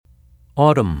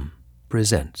Autumn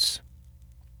presents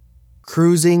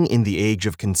Cruising in the Age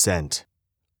of Consent,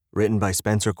 written by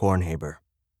Spencer Kornhaber.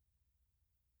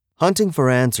 Hunting for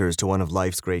answers to one of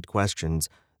life's great questions,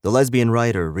 the lesbian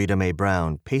writer Rita Mae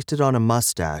Brown pasted on a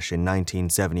mustache in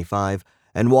 1975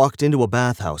 and walked into a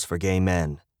bathhouse for gay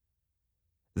men.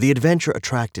 The adventure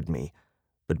attracted me,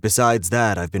 but besides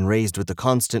that, I've been raised with the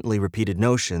constantly repeated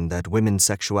notion that women's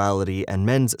sexuality and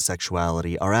men's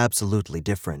sexuality are absolutely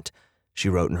different, she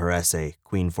wrote in her essay,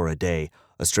 Queen for a Day,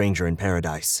 A Stranger in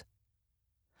Paradise.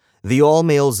 The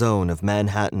all-male zone of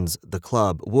Manhattan's The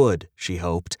Club would, she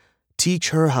hoped, teach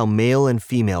her how male and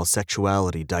female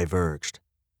sexuality diverged.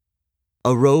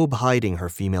 A robe hiding her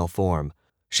female form,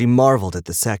 she marveled at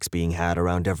the sex being had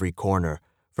around every corner,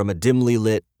 from a dimly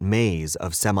lit maze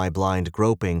of semi-blind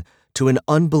groping to an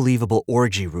unbelievable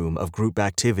orgy room of group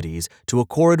activities to a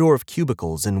corridor of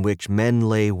cubicles in which men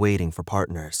lay waiting for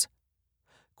partners.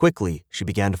 Quickly, she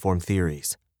began to form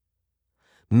theories.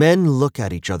 Men look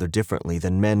at each other differently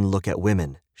than men look at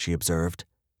women, she observed.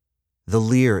 The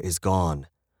leer is gone.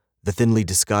 The thinly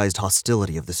disguised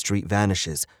hostility of the street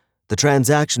vanishes. The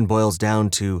transaction boils down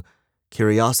to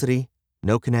curiosity,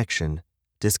 no connection,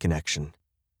 disconnection.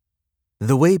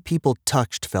 The way people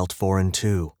touched felt foreign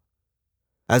too.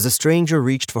 As a stranger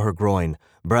reached for her groin,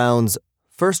 Brown's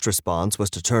first response was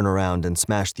to turn around and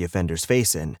smash the offender's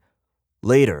face in.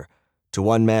 Later, to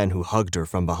one man who hugged her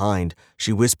from behind,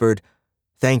 she whispered,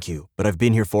 "Thank you, but I've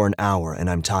been here for an hour and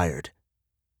I'm tired."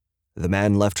 The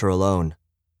man left her alone.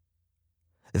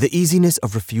 "The easiness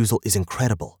of refusal is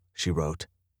incredible," she wrote.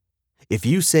 "If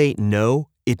you say no,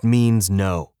 it means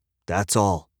no. That's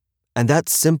all. And that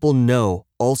simple no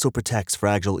also protects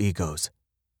fragile egos.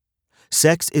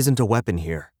 Sex isn't a weapon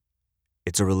here.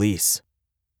 It's a release."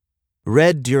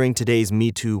 Read during today's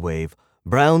Me Too wave,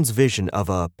 Brown's vision of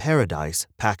a paradise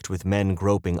packed with men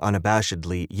groping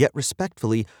unabashedly yet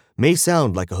respectfully may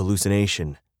sound like a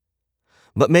hallucination.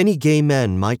 But many gay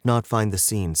men might not find the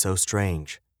scene so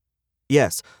strange.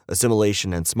 Yes,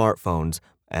 assimilation and smartphones,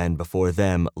 and before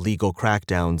them, legal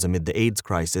crackdowns amid the AIDS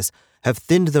crisis, have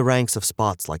thinned the ranks of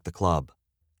spots like the club.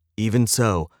 Even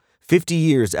so, 50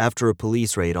 years after a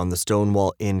police raid on the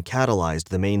Stonewall Inn catalyzed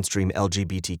the mainstream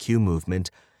LGBTQ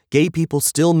movement, gay people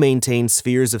still maintain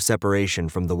spheres of separation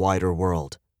from the wider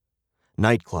world.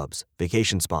 Nightclubs,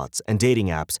 vacation spots, and dating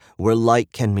apps where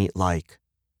like can meet like.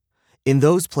 In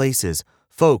those places,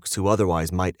 folks who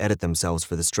otherwise might edit themselves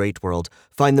for the straight world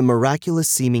find the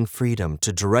miraculous-seeming freedom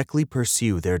to directly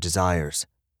pursue their desires.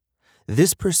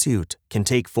 This pursuit can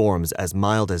take forms as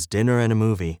mild as dinner and a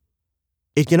movie.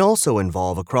 It can also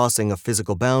involve a crossing of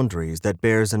physical boundaries that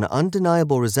bears an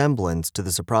undeniable resemblance to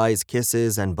the surprise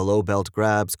kisses and below-belt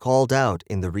grabs called out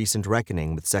in the recent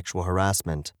reckoning with sexual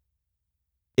harassment.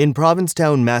 In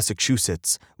Provincetown,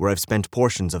 Massachusetts, where I've spent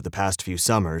portions of the past few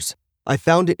summers, I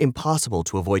found it impossible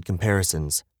to avoid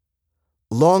comparisons.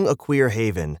 Long a queer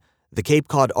haven, the Cape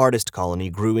Cod artist colony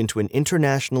grew into an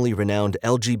internationally renowned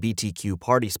LGBTQ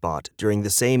party spot during the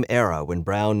same era when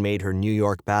Brown made her New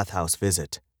York bathhouse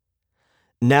visit.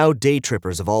 Now day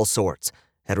trippers of all sorts,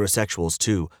 heterosexuals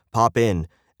too, pop in,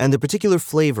 and the particular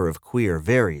flavor of queer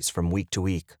varies from week to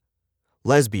week.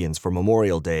 Lesbians for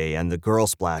Memorial Day and the Girl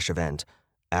Splash event,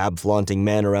 ab-flaunting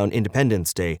men around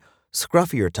Independence Day,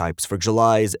 scruffier types for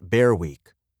July's Bear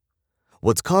Week.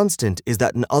 What's constant is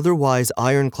that an otherwise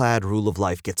ironclad rule of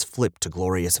life gets flipped to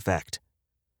glorious effect.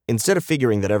 Instead of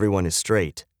figuring that everyone is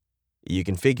straight, you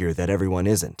can figure that everyone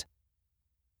isn't.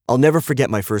 I'll never forget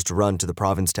my first run to the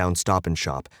Provincetown Stop and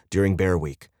Shop during Bear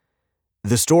Week.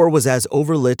 The store was as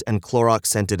overlit and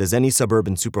Clorox-scented as any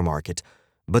suburban supermarket,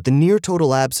 but the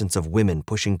near-total absence of women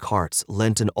pushing carts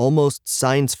lent an almost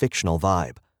science-fictional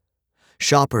vibe.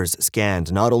 Shoppers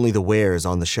scanned not only the wares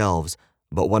on the shelves,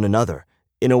 but one another,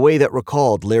 in a way that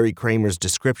recalled Larry Kramer's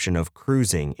description of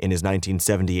cruising in his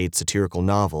 1978 satirical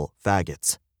novel,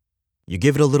 Faggots. You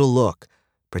give it a little look,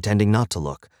 pretending not to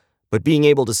look, but being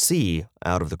able to see,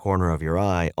 out of the corner of your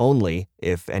eye, only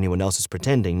if anyone else is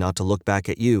pretending not to look back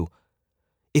at you.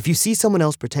 If you see someone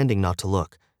else pretending not to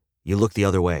look, you look the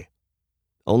other way.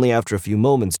 Only after a few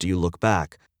moments do you look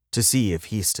back to see if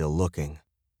he's still looking.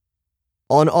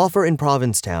 On offer in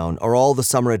Provincetown are all the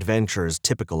summer adventures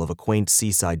typical of a quaint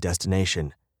seaside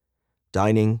destination.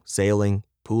 Dining, sailing,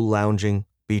 pool lounging,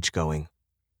 beach-going.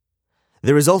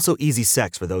 There is also easy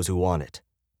sex for those who want it.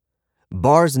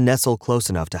 Bars nestle close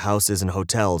enough to houses and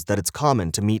hotels that it's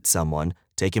common to meet someone,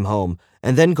 take him home,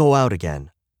 and then go out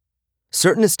again.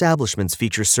 Certain establishments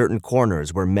feature certain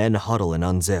corners where men huddle and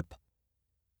unzip.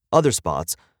 Other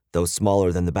spots, though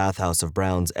smaller than the bathhouse of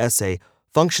Brown's essay,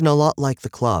 function a lot like the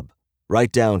club,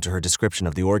 right down to her description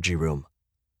of the orgy room.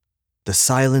 The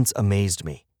silence amazed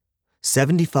me.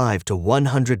 75 to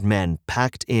 100 men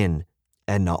packed in,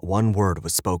 and not one word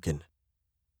was spoken.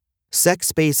 Sex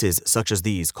spaces such as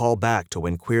these call back to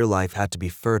when queer life had to be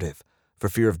furtive, for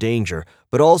fear of danger,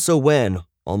 but also when,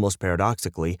 almost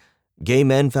paradoxically, gay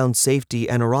men found safety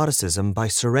and eroticism by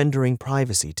surrendering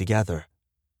privacy together.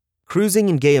 Cruising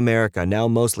in gay America now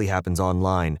mostly happens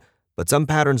online, but some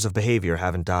patterns of behavior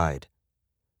haven't died.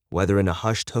 Whether in a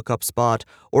hushed hookup spot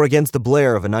or against the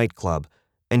blare of a nightclub,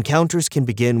 encounters can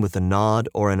begin with a nod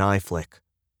or an eye flick.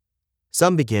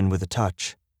 Some begin with a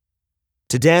touch.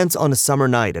 To dance on a summer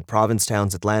night at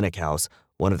Provincetown's Atlantic House,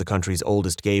 one of the country's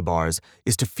oldest gay bars,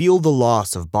 is to feel the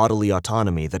loss of bodily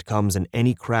autonomy that comes in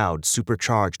any crowd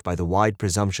supercharged by the wide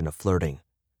presumption of flirting.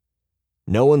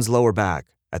 No one's lower back,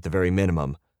 at the very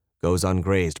minimum, goes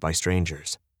ungrazed by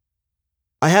strangers.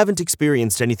 I haven't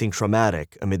experienced anything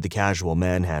traumatic amid the casual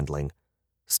manhandling.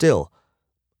 Still,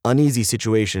 uneasy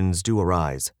situations do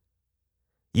arise.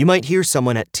 You might hear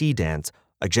someone at tea dance,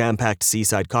 a jam-packed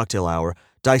seaside cocktail hour,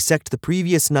 dissect the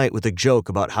previous night with a joke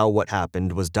about how what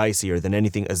happened was dicier than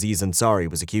anything Aziz Ansari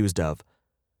was accused of.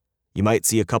 You might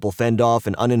see a couple fend off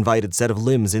an uninvited set of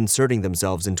limbs inserting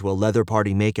themselves into a leather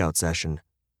party makeout session.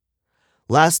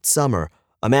 Last summer,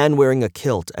 a man wearing a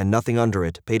kilt and nothing under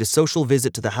it paid a social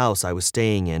visit to the house I was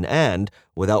staying in and,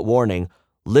 without warning,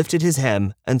 lifted his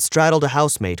hem and straddled a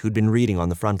housemate who'd been reading on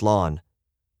the front lawn.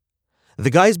 The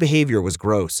guy's behavior was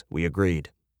gross, we agreed.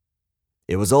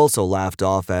 It was also laughed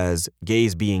off as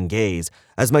gays being gays,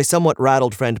 as my somewhat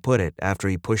rattled friend put it after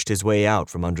he pushed his way out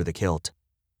from under the kilt.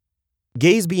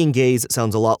 Gays being gays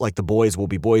sounds a lot like the boys will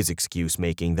be boys excuse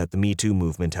making that the Me Too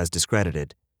movement has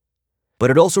discredited.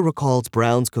 But it also recalls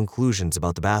Brown's conclusions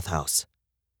about the bathhouse.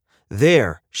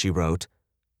 There, she wrote,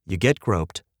 you get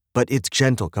groped, but it's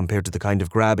gentle compared to the kind of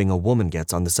grabbing a woman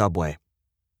gets on the subway.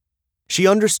 She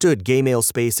understood gay male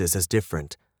spaces as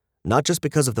different, not just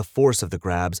because of the force of the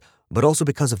grabs, but also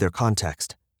because of their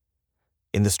context.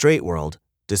 In the straight world,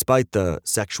 despite the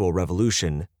sexual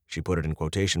revolution, she put it in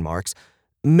quotation marks,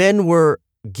 men were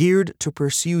geared to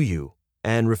pursue you,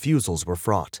 and refusals were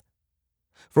fraught.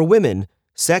 For women,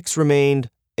 sex remained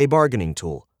a bargaining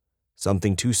tool,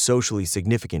 something too socially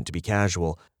significant to be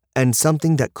casual, and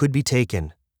something that could be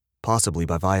taken, possibly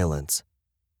by violence.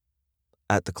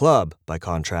 At the club, by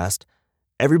contrast,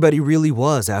 everybody really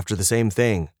was after the same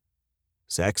thing.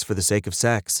 Sex for the sake of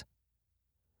sex.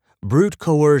 Brute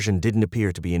coercion didn't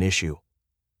appear to be an issue.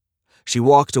 She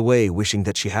walked away wishing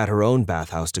that she had her own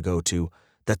bathhouse to go to,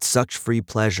 that such free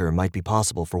pleasure might be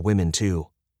possible for women too.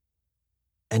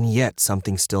 And yet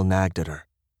something still nagged at her.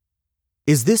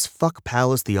 Is this fuck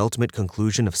palace the ultimate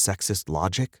conclusion of sexist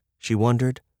logic, she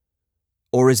wondered?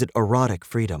 Or is it erotic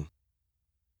freedom?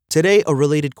 Today, a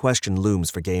related question looms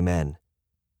for gay men.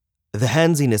 The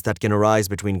handsiness that can arise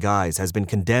between guys has been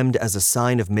condemned as a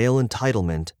sign of male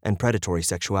entitlement and predatory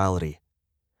sexuality.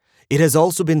 It has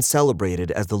also been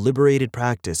celebrated as the liberated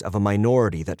practice of a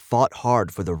minority that fought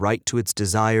hard for the right to its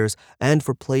desires and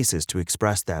for places to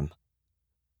express them.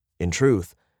 In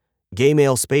truth, gay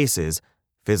male spaces,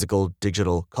 physical,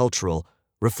 digital, cultural,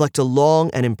 reflect a long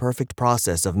and imperfect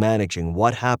process of managing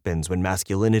what happens when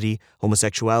masculinity,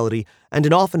 homosexuality, and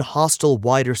an often hostile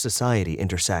wider society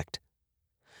intersect.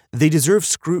 They deserve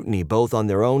scrutiny both on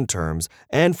their own terms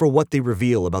and for what they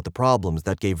reveal about the problems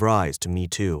that gave rise to Me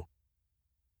Too.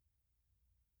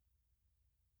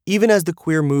 Even as the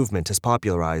queer movement has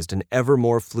popularized an ever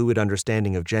more fluid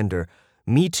understanding of gender,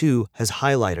 Me Too has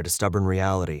highlighted a stubborn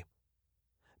reality.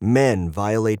 Men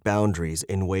violate boundaries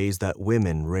in ways that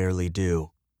women rarely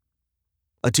do.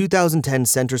 A 2010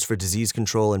 Centers for Disease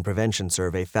Control and Prevention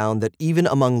survey found that even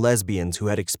among lesbians who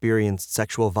had experienced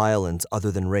sexual violence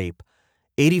other than rape,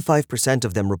 85%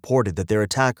 of them reported that their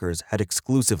attackers had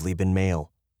exclusively been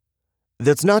male.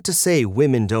 That's not to say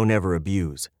women don't ever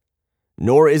abuse,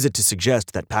 nor is it to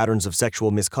suggest that patterns of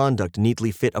sexual misconduct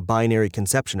neatly fit a binary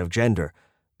conception of gender.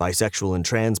 Bisexual and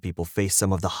trans people face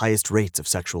some of the highest rates of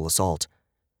sexual assault.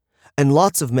 And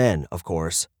lots of men, of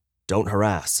course, don't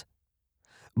harass.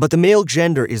 But the male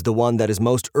gender is the one that is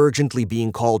most urgently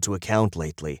being called to account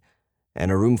lately,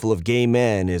 and a room full of gay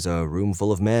men is a room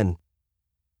full of men.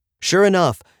 Sure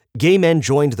enough, gay men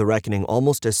joined the reckoning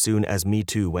almost as soon as Me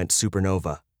Too went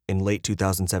supernova in late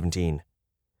 2017.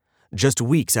 Just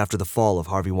weeks after the fall of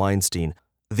Harvey Weinstein,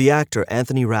 the actor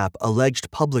Anthony Rapp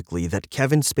alleged publicly that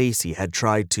Kevin Spacey had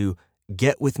tried to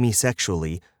get with me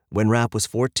sexually when Rapp was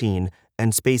 14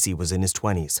 and Spacey was in his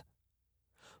 20s.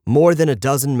 More than a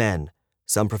dozen men,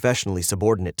 some professionally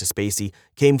subordinate to Spacey,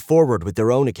 came forward with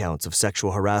their own accounts of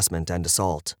sexual harassment and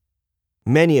assault.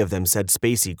 Many of them said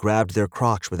Spacey grabbed their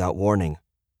crotch without warning.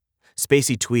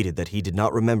 Spacey tweeted that he did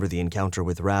not remember the encounter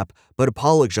with Rapp, but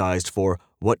apologized for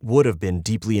what would have been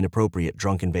deeply inappropriate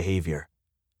drunken behavior.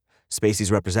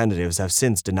 Spacey's representatives have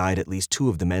since denied at least 2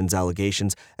 of the men's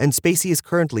allegations, and Spacey is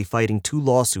currently fighting 2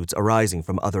 lawsuits arising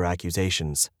from other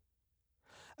accusations.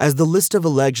 As the list of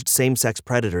alleged same-sex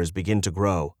predators begin to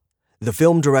grow, the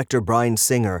film director Bryan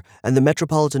Singer and the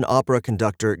Metropolitan Opera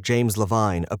conductor James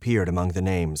Levine appeared among the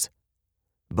names.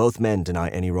 Both men deny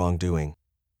any wrongdoing.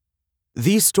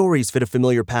 These stories fit a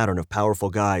familiar pattern of powerful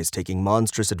guys taking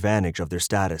monstrous advantage of their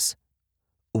status.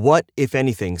 What, if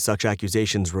anything, such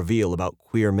accusations reveal about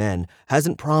queer men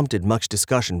hasn't prompted much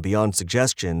discussion beyond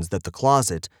suggestions that the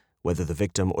closet, whether the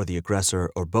victim or the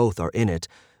aggressor or both are in it,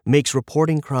 makes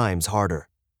reporting crimes harder.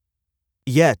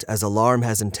 Yet, as alarm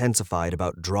has intensified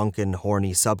about drunken,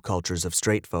 horny subcultures of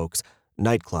straight folks,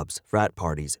 nightclubs, frat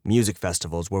parties, music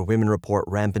festivals where women report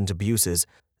rampant abuses,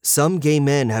 some gay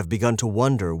men have begun to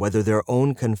wonder whether their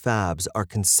own confabs are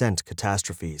consent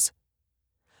catastrophes.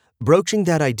 Broaching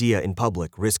that idea in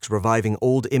public risks reviving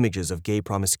old images of gay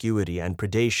promiscuity and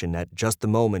predation at just the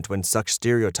moment when such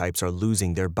stereotypes are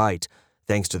losing their bite,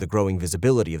 thanks to the growing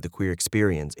visibility of the queer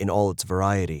experience in all its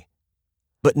variety.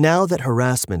 But now that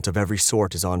harassment of every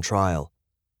sort is on trial,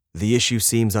 the issue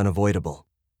seems unavoidable.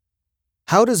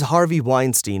 How does Harvey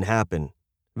Weinstein happen?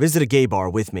 Visit a gay bar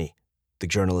with me, the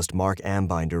journalist Mark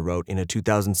Ambinder wrote in a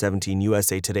 2017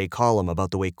 USA Today column about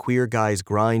the way queer guys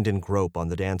grind and grope on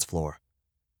the dance floor.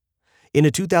 In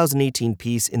a 2018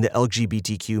 piece in the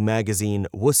LGBTQ magazine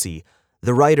Wussy,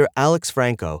 the writer Alex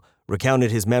Franco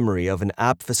recounted his memory of an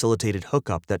app-facilitated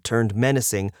hookup that turned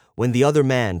menacing when the other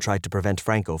man tried to prevent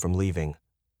Franco from leaving.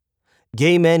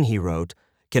 Gay men, he wrote,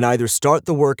 can either start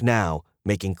the work now,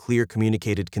 making clear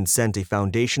communicated consent a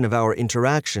foundation of our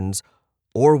interactions,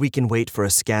 or we can wait for a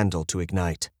scandal to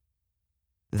ignite.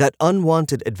 That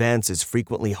unwanted advances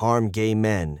frequently harm gay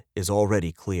men is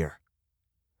already clear.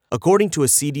 According to a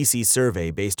CDC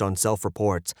survey based on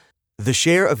self-reports, the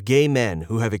share of gay men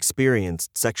who have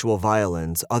experienced sexual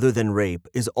violence other than rape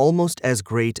is almost as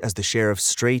great as the share of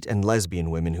straight and lesbian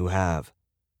women who have.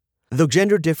 Though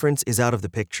gender difference is out of the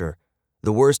picture,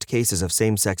 the worst cases of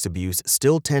same-sex abuse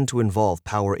still tend to involve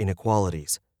power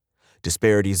inequalities,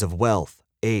 disparities of wealth,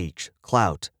 age,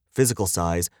 clout, physical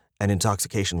size, and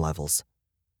intoxication levels.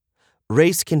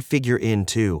 Race can figure in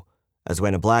too, as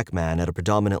when a black man at a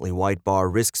predominantly white bar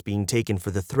risks being taken for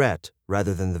the threat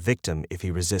rather than the victim if he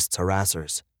resists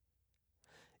harassers.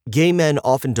 Gay men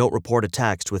often don't report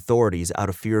attacks to authorities out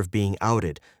of fear of being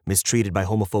outed, mistreated by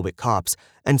homophobic cops,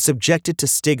 and subjected to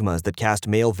stigmas that cast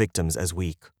male victims as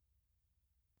weak.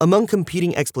 Among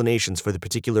competing explanations for the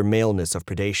particular maleness of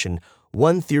predation,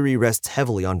 one theory rests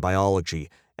heavily on biology,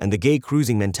 and the gay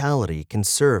cruising mentality can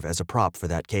serve as a prop for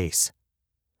that case.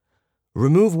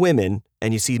 Remove women,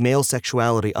 and you see male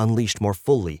sexuality unleashed more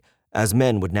fully, as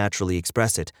men would naturally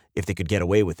express it if they could get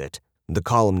away with it, the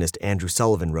columnist Andrew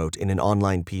Sullivan wrote in an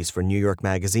online piece for New York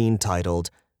Magazine titled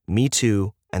Me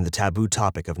Too and the Taboo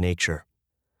Topic of Nature.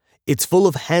 It's full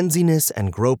of handsiness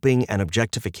and groping and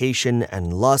objectification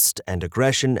and lust and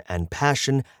aggression and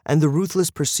passion and the ruthless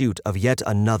pursuit of yet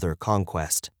another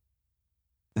conquest.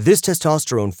 This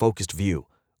testosterone-focused view,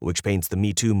 which paints the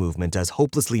Me Too movement as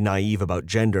hopelessly naive about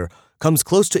gender, comes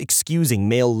close to excusing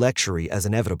male lechery as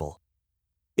inevitable.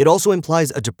 It also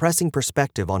implies a depressing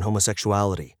perspective on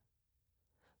homosexuality.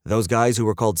 Those guys who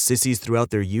were called sissies throughout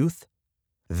their youth?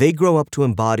 They grow up to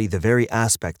embody the very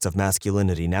aspects of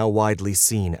masculinity now widely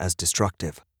seen as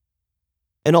destructive.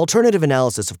 An alternative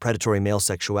analysis of predatory male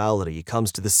sexuality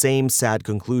comes to the same sad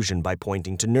conclusion by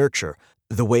pointing to nurture,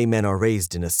 the way men are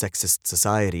raised in a sexist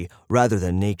society, rather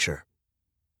than nature.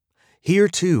 Here,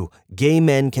 too, gay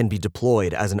men can be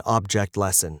deployed as an object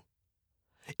lesson.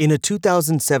 In a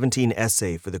 2017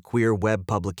 essay for the queer web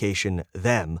publication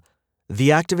Them, the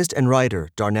activist and writer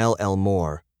Darnell L.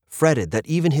 Moore fretted that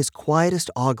even his quietest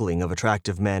ogling of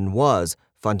attractive men was,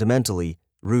 fundamentally,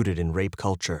 rooted in rape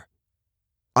culture.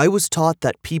 I was taught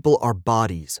that people are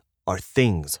bodies, are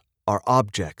things, are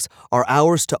objects, are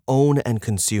ours to own and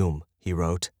consume, he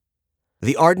wrote.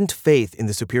 The ardent faith in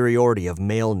the superiority of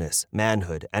maleness,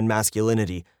 manhood, and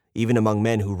masculinity, even among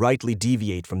men who rightly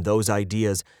deviate from those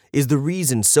ideas, is the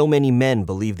reason so many men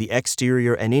believe the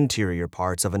exterior and interior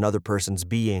parts of another person's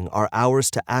being are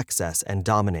ours to access and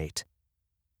dominate.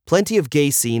 Plenty of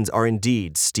gay scenes are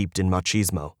indeed steeped in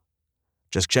machismo.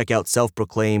 Just check out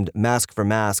self-proclaimed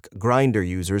mask-for-mask Grindr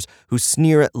users who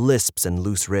sneer at lisps and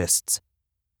loose wrists.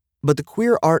 But the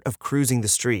queer art of cruising the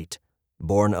street,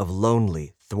 born of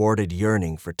lonely, thwarted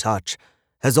yearning for touch,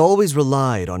 has always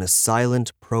relied on a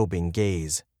silent, probing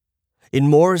gaze. In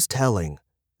Moore's telling,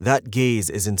 that gaze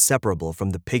is inseparable from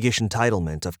the piggish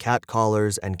entitlement of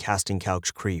catcallers and casting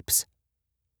couch creeps.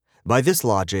 By this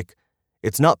logic,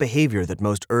 it's not behavior that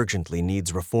most urgently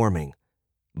needs reforming,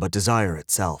 but desire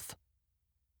itself.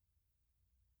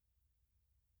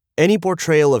 Any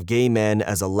portrayal of gay men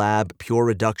as a lab pure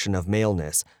reduction of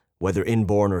maleness, whether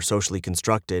inborn or socially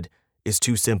constructed, is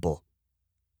too simple.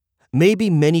 Maybe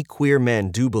many queer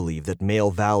men do believe that male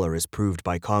valor is proved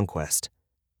by conquest.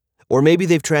 Or maybe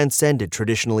they've transcended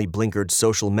traditionally blinkered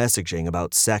social messaging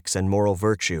about sex and moral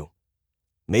virtue.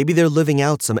 Maybe they're living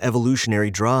out some evolutionary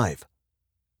drive.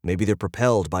 Maybe they're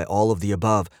propelled by all of the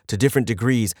above to different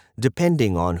degrees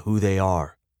depending on who they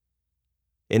are.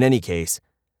 In any case,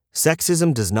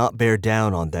 sexism does not bear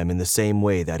down on them in the same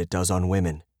way that it does on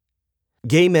women.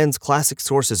 Gay men's classic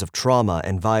sources of trauma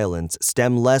and violence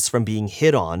stem less from being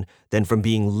hit on than from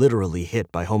being literally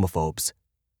hit by homophobes.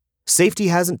 Safety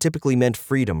hasn't typically meant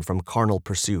freedom from carnal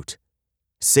pursuit.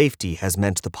 Safety has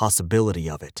meant the possibility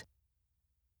of it.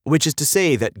 Which is to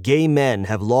say that gay men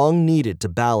have long needed to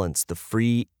balance the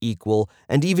free, equal,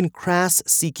 and even crass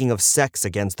seeking of sex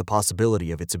against the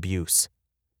possibility of its abuse.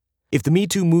 If the Me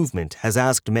Too movement has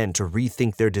asked men to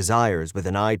rethink their desires with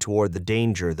an eye toward the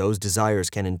danger those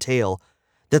desires can entail,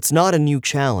 that's not a new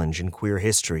challenge in queer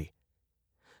history.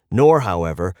 Nor,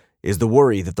 however, is the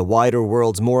worry that the wider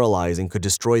world's moralizing could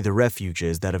destroy the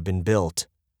refuges that have been built.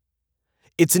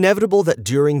 It's inevitable that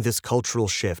during this cultural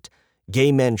shift,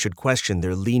 gay men should question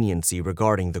their leniency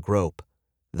regarding the grope,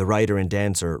 the writer and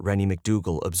dancer Rennie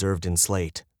McDougall observed in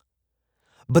Slate.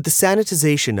 But the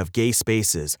sanitization of gay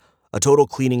spaces, a total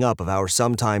cleaning up of our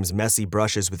sometimes messy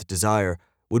brushes with desire,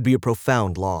 would be a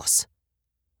profound loss.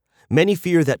 Many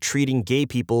fear that treating gay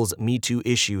people's Me Too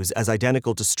issues as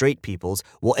identical to straight people's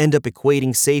will end up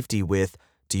equating safety with,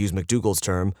 to use McDougall's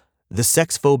term, the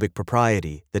sex-phobic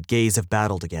propriety that gays have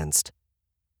battled against.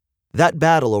 That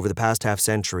battle over the past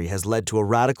half-century has led to a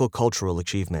radical cultural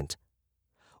achievement.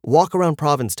 Walk around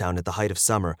Provincetown at the height of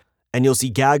summer, and you'll see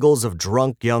gaggles of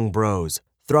drunk young bros,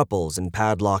 thruples and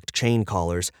padlocked chain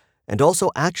collars, and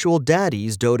also actual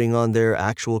daddies doting on their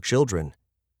actual children.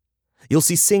 You'll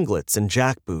see singlets and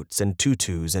jackboots and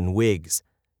tutus and wigs.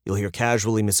 You'll hear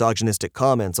casually misogynistic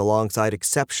comments alongside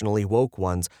exceptionally woke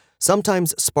ones,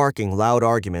 sometimes sparking loud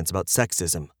arguments about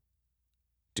sexism.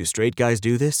 Do straight guys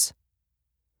do this?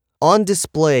 On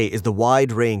display is the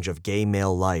wide range of gay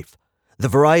male life, the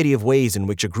variety of ways in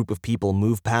which a group of people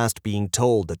move past being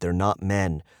told that they're not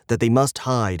men, that they must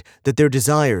hide, that their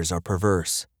desires are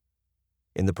perverse.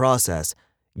 In the process,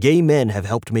 gay men have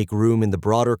helped make room in the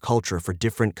broader culture for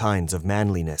different kinds of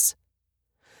manliness.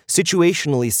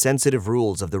 Situationally sensitive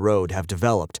rules of the road have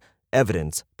developed,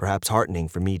 evidence, perhaps heartening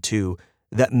for me too,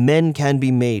 that men can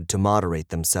be made to moderate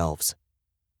themselves.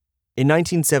 In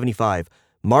 1975,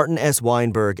 Martin S.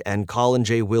 Weinberg and Colin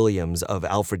J. Williams of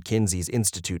Alfred Kinsey's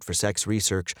Institute for Sex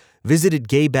Research visited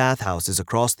gay bathhouses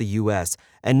across the U.S.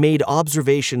 and made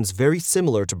observations very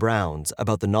similar to Brown's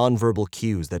about the nonverbal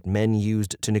cues that men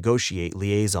used to negotiate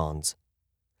liaisons.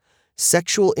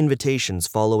 Sexual invitations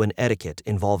follow an etiquette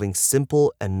involving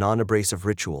simple and non-abrasive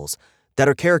rituals that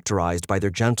are characterized by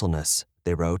their gentleness,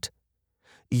 they wrote.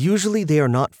 Usually they are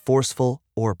not forceful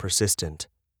or persistent.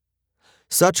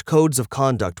 Such codes of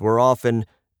conduct were often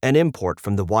an import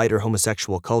from the wider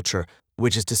homosexual culture,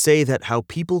 which is to say that how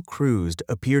people cruised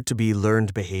appeared to be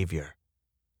learned behavior.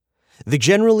 The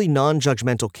generally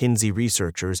non-judgmental Kinsey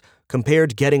researchers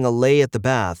compared getting a lay at the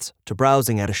baths to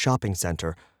browsing at a shopping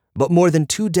center, but more than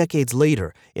 2 decades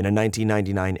later, in a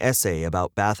 1999 essay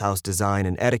about bathhouse design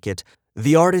and etiquette,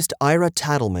 the artist Ira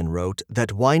Tattleman wrote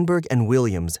that Weinberg and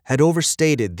Williams had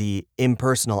overstated the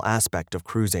impersonal aspect of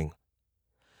cruising.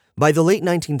 By the late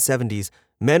 1970s,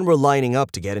 men were lining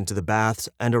up to get into the baths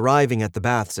and arriving at the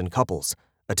baths in couples,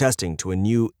 attesting to a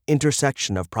new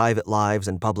intersection of private lives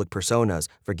and public personas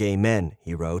for gay men,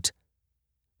 he wrote.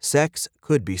 Sex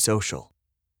could be social.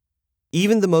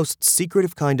 Even the most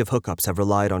secretive kind of hookups have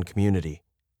relied on community.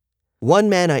 One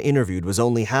man I interviewed was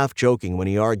only half joking when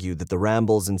he argued that the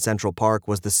Rambles in Central Park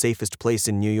was the safest place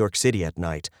in New York City at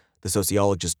night, the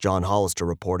sociologist John Hollister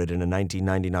reported in a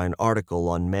 1999 article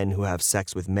on men who have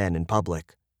sex with men in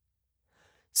public.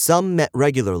 Some met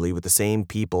regularly with the same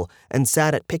people and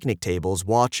sat at picnic tables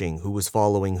watching who was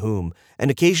following whom, and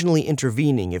occasionally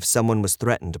intervening if someone was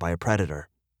threatened by a predator.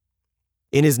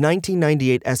 In his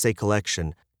 1998 essay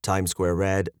collection, Times Square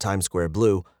Red, Times Square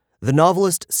Blue, the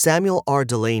novelist Samuel R.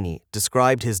 Delany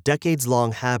described his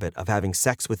decades-long habit of having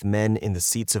sex with men in the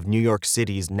seats of New York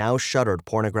City's now-shuttered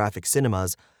pornographic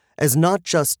cinemas as not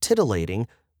just titillating,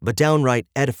 but downright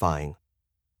edifying.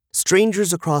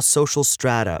 Strangers across social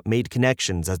strata made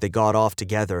connections as they got off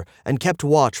together and kept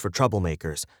watch for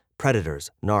troublemakers, predators,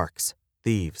 narcs,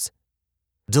 thieves.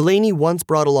 Delaney once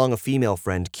brought along a female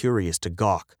friend curious to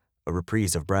gawk, a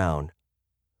reprise of Brown.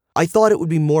 I thought it would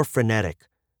be more frenetic,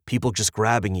 people just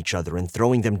grabbing each other and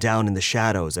throwing them down in the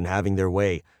shadows and having their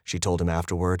way, she told him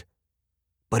afterward.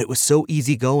 But it was so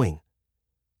easygoing.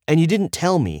 And you didn't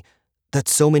tell me that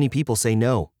so many people say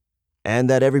no, and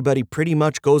that everybody pretty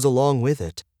much goes along with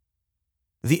it.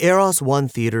 The Eros One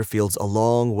Theater feels a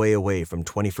long way away from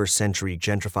 21st century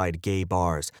gentrified gay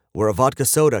bars, where a vodka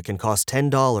soda can cost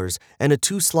 $10 and a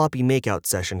too sloppy makeout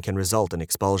session can result in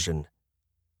expulsion.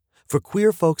 For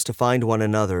queer folks to find one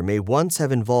another may once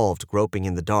have involved groping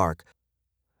in the dark,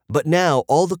 but now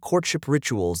all the courtship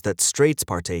rituals that straights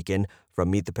partake in,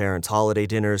 from meet the parents' holiday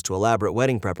dinners to elaborate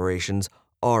wedding preparations,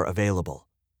 are available.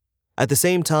 At the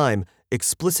same time,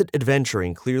 explicit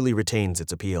adventuring clearly retains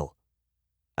its appeal.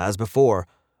 As before,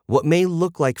 what may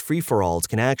look like free-for-alls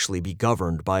can actually be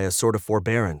governed by a sort of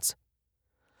forbearance.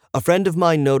 A friend of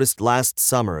mine noticed last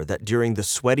summer that during the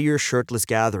sweatier shirtless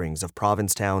gatherings of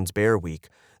Provincetown's Bear Week,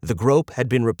 the grope had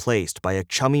been replaced by a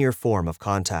chummier form of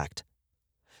contact.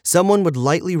 Someone would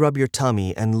lightly rub your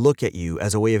tummy and look at you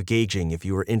as a way of gauging if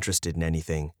you were interested in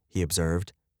anything, he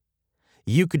observed.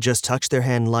 You could just touch their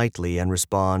hand lightly and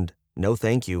respond, "No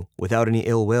thank you," without any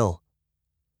ill will.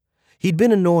 He'd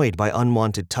been annoyed by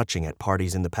unwanted touching at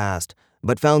parties in the past,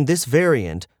 but found this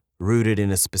variant, rooted in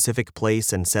a specific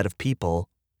place and set of people,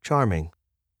 charming.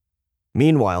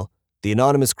 Meanwhile, the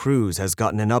anonymous cruise has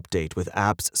gotten an update with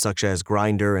apps such as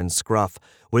Grindr and Scruff,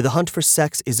 where the hunt for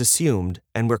sex is assumed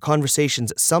and where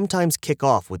conversations sometimes kick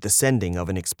off with the sending of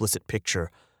an explicit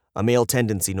picture, a male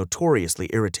tendency notoriously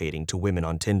irritating to women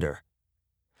on Tinder.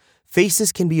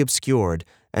 Faces can be obscured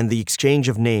and the exchange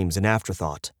of names an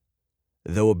afterthought.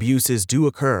 Though abuses do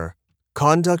occur,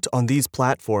 conduct on these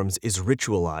platforms is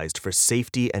ritualized for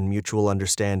safety and mutual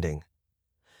understanding.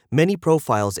 Many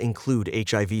profiles include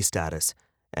HIV status,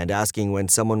 and asking when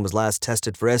someone was last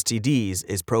tested for STDs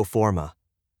is pro forma.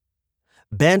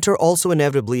 Banter also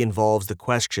inevitably involves the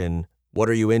question, "What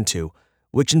are you into?"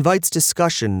 which invites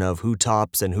discussion of who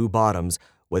tops and who bottoms,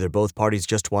 whether both parties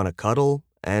just want to cuddle,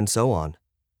 and so on.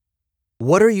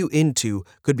 What are you into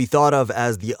could be thought of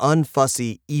as the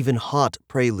unfussy, even hot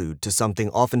prelude to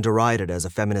something often derided as a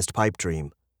feminist pipe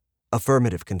dream: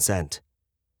 affirmative consent.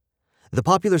 The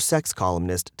popular sex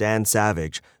columnist Dan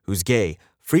Savage, who's gay,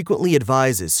 frequently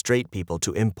advises straight people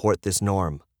to import this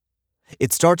norm.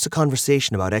 It starts a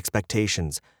conversation about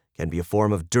expectations, can be a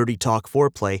form of dirty talk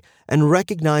foreplay, and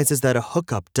recognizes that a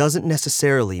hookup doesn't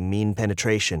necessarily mean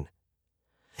penetration.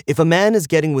 If a man is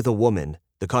getting with a woman,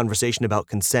 the conversation about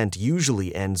consent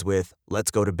usually ends with, "Let's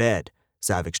go to bed,"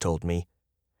 Savage told me,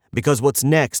 because what's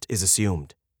next is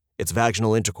assumed. It's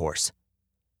vaginal intercourse.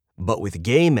 But with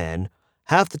gay men,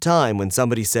 half the time when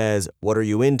somebody says, "What are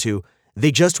you into?"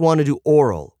 they just want to do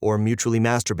oral or mutually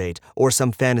masturbate or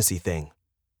some fantasy thing.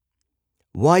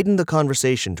 Widen the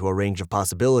conversation to a range of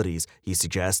possibilities, he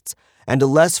suggests, and a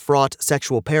less fraught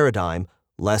sexual paradigm,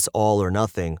 less all or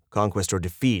nothing, conquest or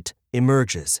defeat,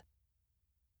 emerges.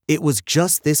 It was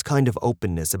just this kind of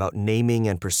openness about naming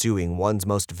and pursuing one's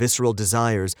most visceral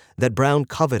desires that Brown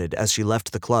coveted as she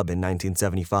left the club in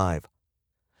 1975.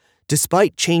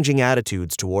 Despite changing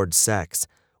attitudes towards sex,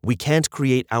 we can't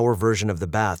create our version of the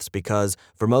baths because,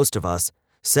 for most of us,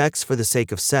 sex for the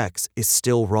sake of sex is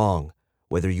still wrong,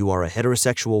 whether you are a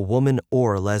heterosexual woman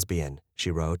or a lesbian,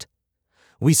 she wrote.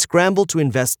 We scramble to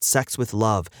invest sex with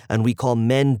love, and we call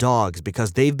men dogs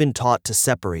because they've been taught to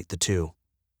separate the two.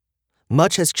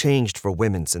 Much has changed for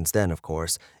women since then, of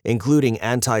course, including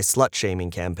anti-slut-shaming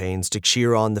campaigns to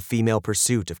cheer on the female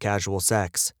pursuit of casual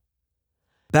sex.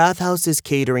 Bathhouses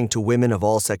catering to women of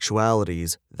all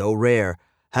sexualities, though rare,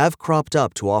 have cropped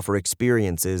up to offer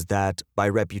experiences that, by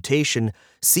reputation,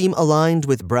 seem aligned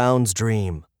with Brown's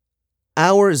dream.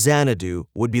 Our Xanadu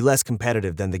would be less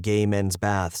competitive than the gay men's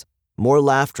baths, more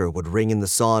laughter would ring in the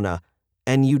sauna,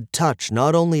 and you'd touch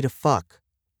not only to fuck,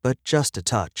 but just to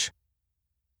touch.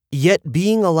 Yet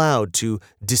being allowed to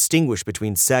distinguish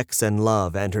between sex and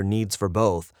love and her needs for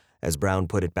both, as Brown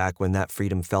put it back when that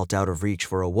freedom felt out of reach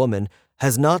for a woman,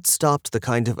 has not stopped the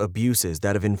kind of abuses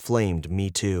that have inflamed Me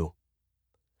Too.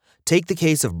 Take the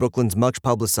case of Brooklyn's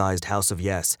much-publicized House of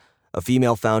Yes, a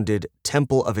female-founded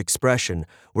temple of expression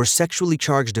where sexually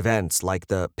charged events like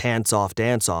the Pants Off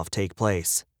Dance-Off take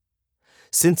place.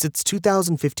 Since its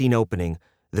 2015 opening,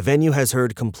 the venue has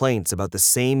heard complaints about the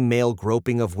same male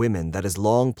groping of women that has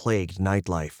long plagued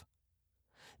nightlife.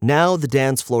 Now the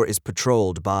dance floor is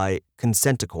patrolled by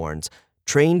consenticorns,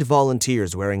 trained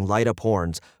volunteers wearing light-up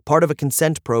horns, part of a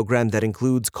consent program that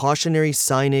includes cautionary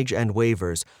signage and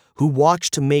waivers, who watch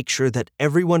to make sure that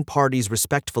everyone parties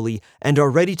respectfully and are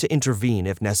ready to intervene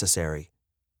if necessary.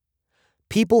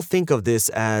 People think of this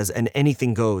as an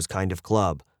anything-goes kind of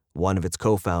club, one of its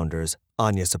co-founders,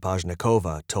 Anya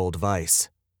Sapozhnikova, told Vice.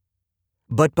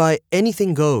 But by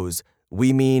anything goes,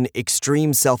 we mean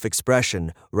extreme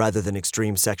self-expression rather than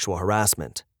extreme sexual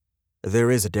harassment.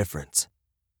 There is a difference.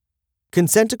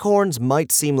 Consenticorns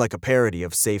might seem like a parody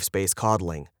of safe space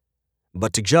coddling,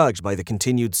 but to judge by the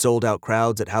continued sold-out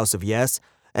crowds at House of Yes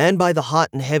and by the hot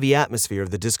and heavy atmosphere of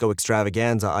the disco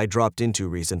extravaganza I dropped into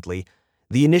recently,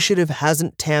 the initiative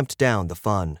hasn't tamped down the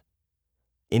fun.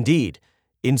 Indeed,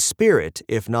 in spirit,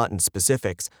 if not in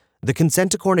specifics, the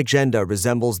Consenticorn agenda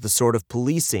resembles the sort of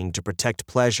policing to protect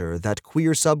pleasure that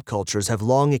queer subcultures have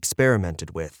long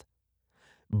experimented with.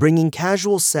 Bringing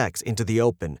casual sex into the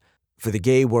open, for the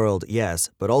gay world, yes,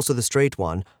 but also the straight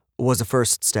one, was a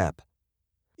first step.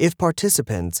 If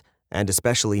participants, and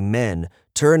especially men,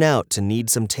 turn out to need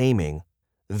some taming,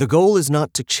 the goal is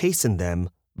not to chasten them,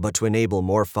 but to enable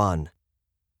more fun.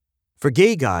 For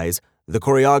gay guys, the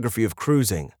choreography of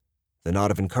cruising, the nod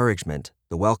of encouragement,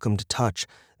 the welcomed touch,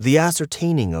 the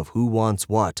ascertaining of who wants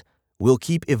what, will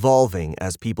keep evolving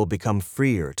as people become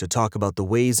freer to talk about the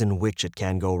ways in which it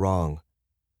can go wrong.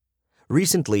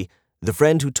 Recently, the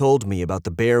friend who told me about the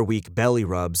Bear Week belly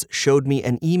rubs showed me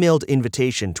an emailed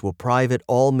invitation to a private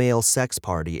all-male sex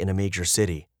party in a major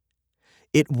city.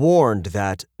 It warned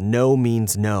that no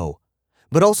means no,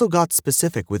 but also got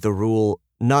specific with the rule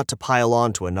not to pile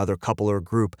on to another couple or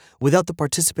group without the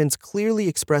participants clearly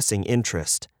expressing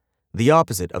interest, the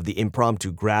opposite of the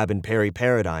impromptu grab-and-parry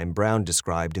paradigm Brown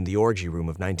described in the orgy room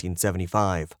of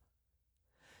 1975.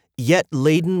 Yet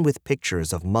laden with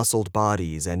pictures of muscled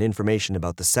bodies and information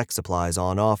about the sex supplies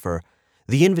on offer,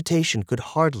 the invitation could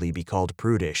hardly be called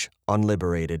prudish,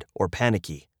 unliberated, or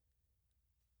panicky.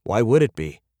 Why would it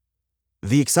be?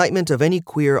 The excitement of any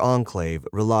queer enclave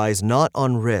relies not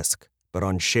on risk, but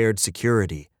on shared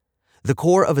security, the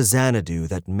core of a Xanadu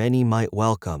that many might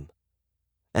welcome.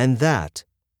 And that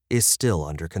is still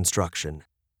under construction.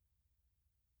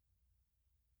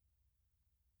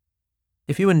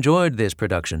 If you enjoyed this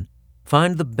production,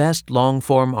 find the best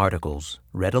long-form articles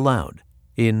read aloud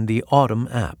in the Autumn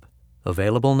app,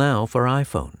 available now for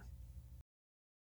iPhone.